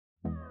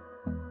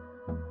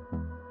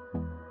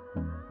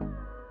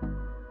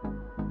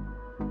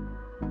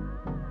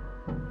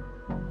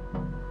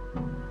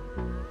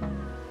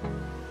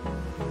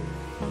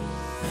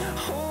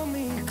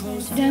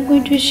Today I'm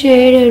going to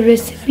share a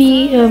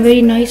recipe, a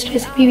very nice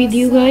recipe with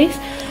you guys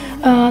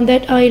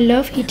that I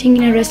love eating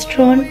in a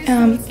restaurant.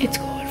 It's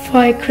called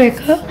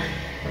firecracker.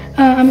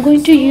 I'm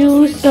going to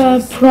use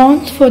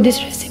prawns for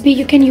this recipe.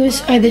 You can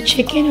use either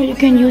chicken or you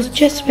can use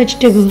just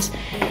vegetables,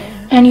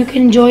 and you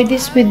can enjoy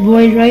this with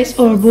boiled rice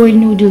or boiled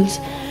noodles.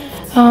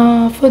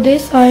 For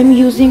this I'm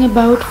using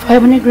about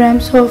 500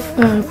 grams of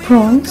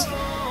prawns,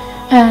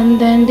 and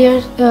then they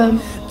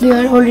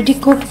are already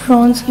cooked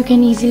prawns. You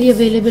can easily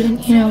available in,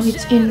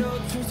 it's in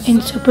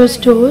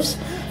superstores.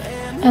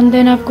 And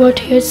then I've got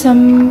here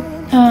some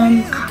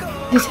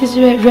this is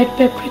red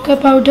paprika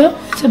powder.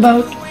 It's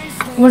about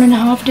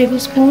 1.5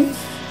 tablespoon.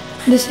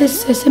 This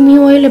is sesame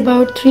oil,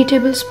 about 3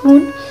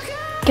 tablespoon.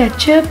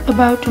 Ketchup,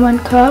 about 1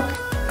 cup.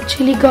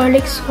 Chili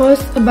garlic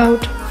sauce,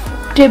 about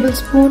 4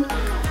 tablespoon.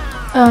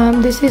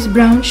 This is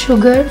brown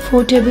sugar,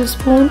 4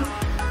 tablespoon.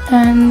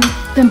 And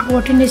the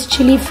important is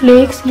chili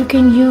flakes. You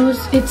can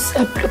use, it's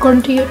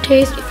according to your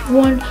taste. If you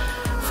want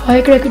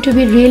firecracker to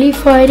be really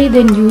fiery,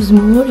 then use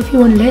more. If you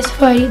want less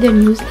fiery,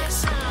 then use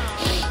less.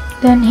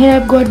 Then here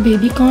I've got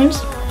baby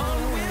corns.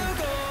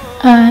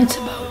 It's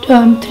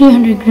about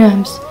 300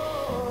 grams.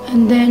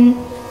 And then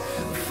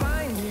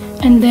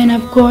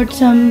I've got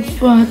some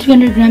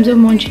 300 grams of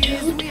mojito.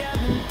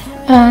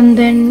 And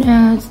then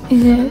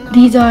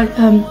these are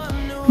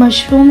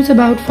mushrooms,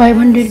 about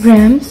 500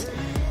 grams.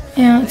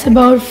 It's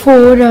about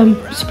 4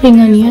 spring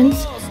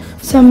onions,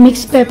 some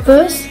mixed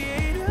peppers,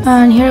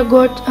 and here I've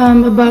got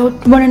about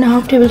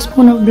 1.5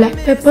 tablespoon of black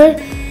pepper,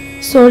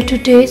 salt to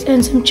taste,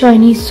 and some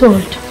Chinese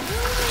salt.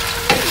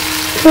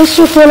 First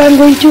of all, I'm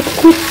going to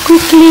quick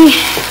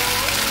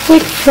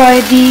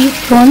fry the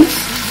prawns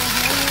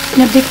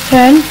in a big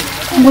pan.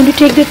 I'm going to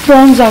take the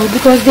prawns out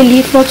because they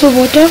leave lots of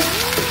water.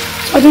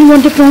 I don't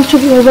want the prawns to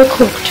be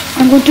overcooked.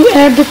 I'm going to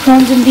add the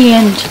prawns in the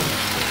end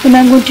when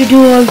I'm going to do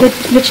all the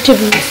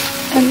vegetables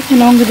and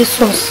along with the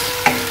sauce.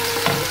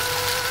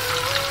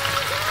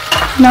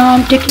 Now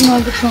I'm taking all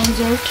the prawns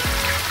out.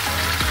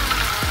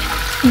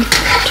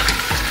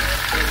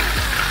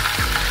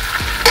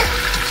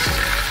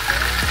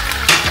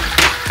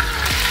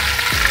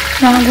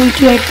 Now I'm going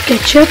to add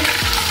ketchup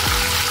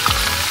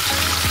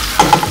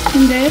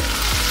in there,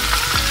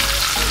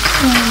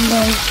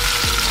 and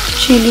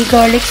chili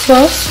garlic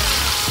sauce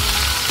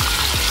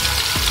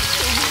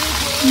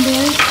in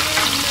there,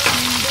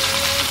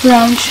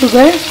 brown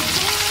sugar,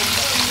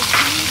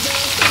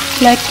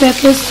 black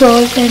pepper,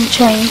 salt, and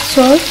Chinese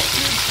salt,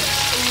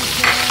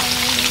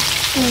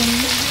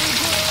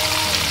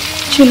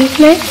 chili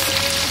flakes,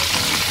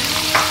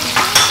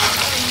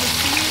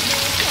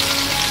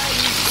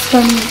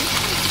 some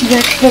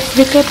red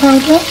paprika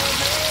powder,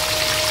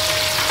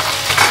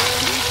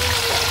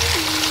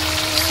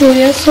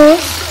 soya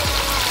sauce,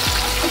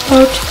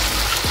 about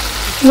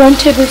 1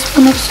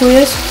 tablespoon of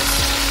soya sauce,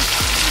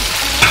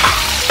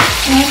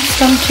 and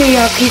some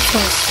teriyaki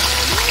sauce.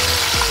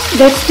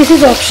 This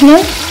is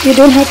optional. You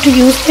don't have to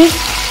use this.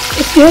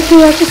 If you have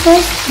teriyaki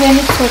sauce, then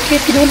it's okay.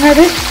 If you don't have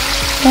it,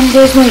 then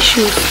there's no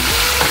issues.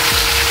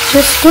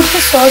 Just put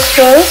the sauce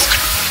first,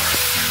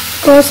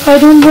 because I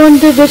don't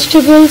want the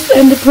vegetables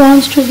and the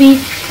prawns to be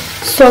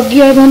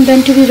soggy. I want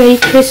them to be very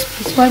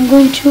crispy. So I'm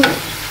going to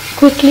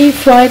quickly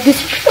fry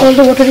this. All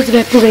the water is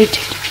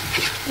evaporated.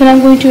 Then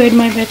I'm going to add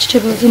my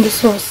vegetables in the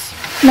sauce.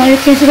 Now you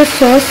can see the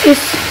sauce is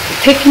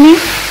thickening.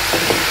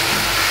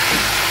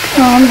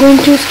 I'm going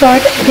to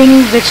start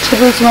adding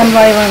vegetables one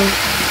by one.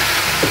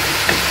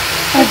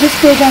 At this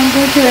stage I'm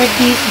going to add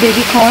these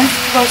baby corns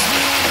because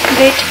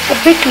they take a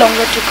bit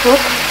longer to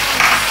cook.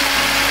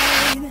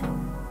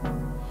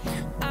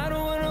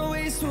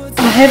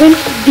 I haven't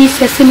put the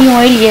sesame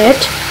oil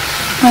yet.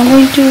 I'm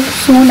going to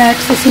soon add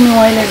sesame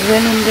oil as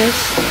well in this.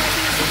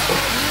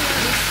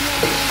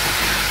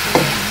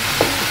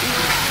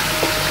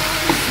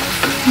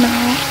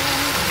 Now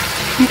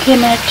you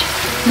can add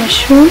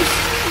mushrooms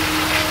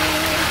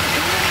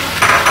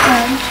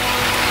and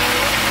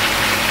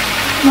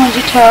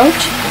mojito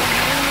out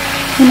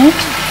in it.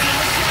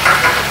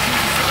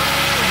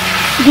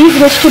 These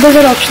vegetables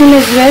are optional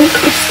as well.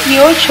 It's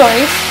your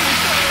choice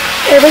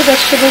whatever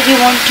vegetables you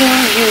want to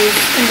use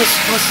in the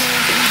sauce.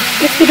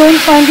 If you don't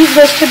find these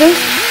vegetables,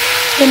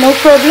 then no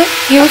problem,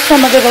 use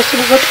some other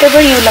vegetables,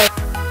 whatever you like.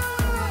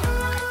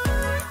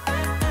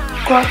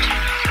 Got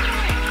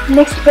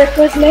mixed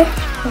peppers left.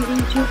 I'm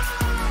going to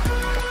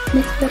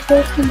mix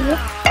peppers in there.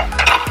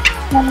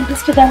 Now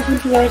just I'm going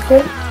to add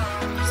the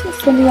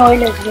sesame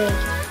oil as well.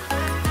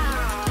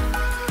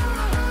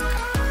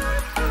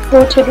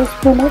 4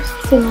 tablespoons of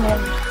sesame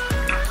oil,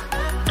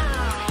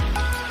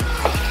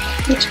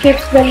 which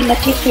gives very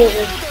nutty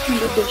flavor in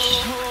the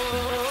dish.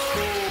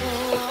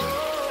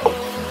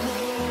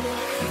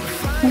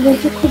 I'm going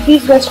to cook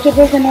these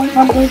vegetables, and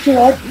I'm going to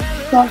add.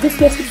 Now this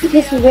recipe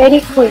is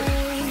very quick.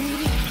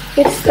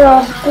 It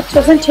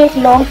doesn't take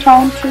long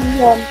time to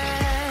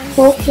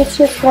cook. It's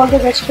just all the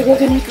vegetables.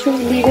 You need to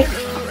leave it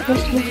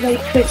very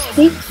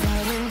crispy.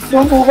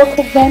 Don't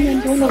overcook them,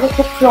 and don't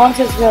overcook prawns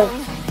as well.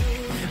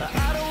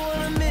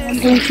 I'm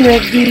going to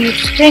add the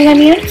spring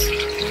onions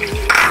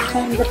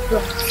and the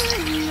prawns.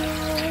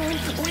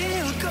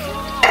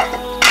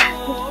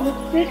 Mix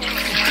it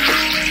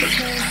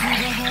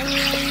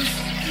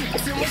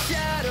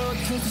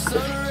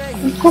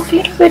and cook a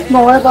little bit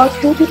more, about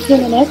 2 to 3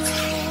 minutes,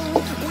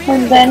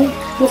 and then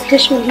this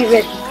dish will be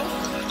ready.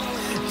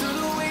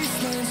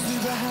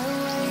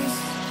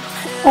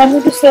 I'm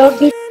going to serve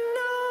this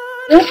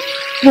with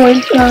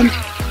boiled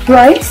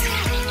rice,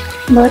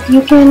 but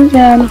you can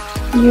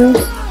use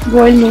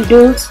boiled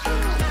noodles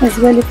as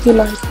well if you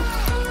like.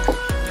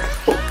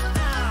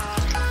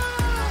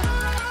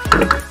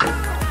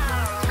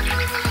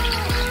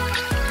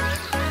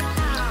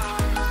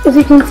 As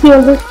you can see,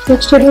 all the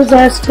vegetables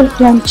are still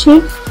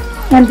crunchy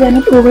and they're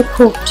not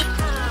overcooked.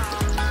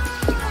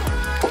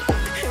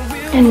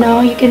 And now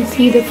you can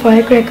see the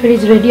firecracker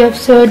is ready. I've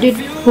served it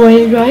with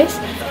boiled rice.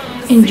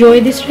 Enjoy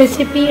this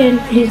recipe, and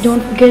please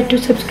don't forget to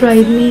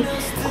subscribe me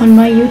on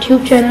my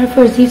YouTube channel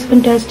for these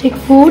fantastic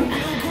food,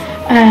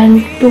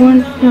 and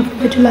don't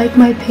forget to like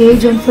my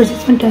page on for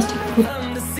this fantastic food.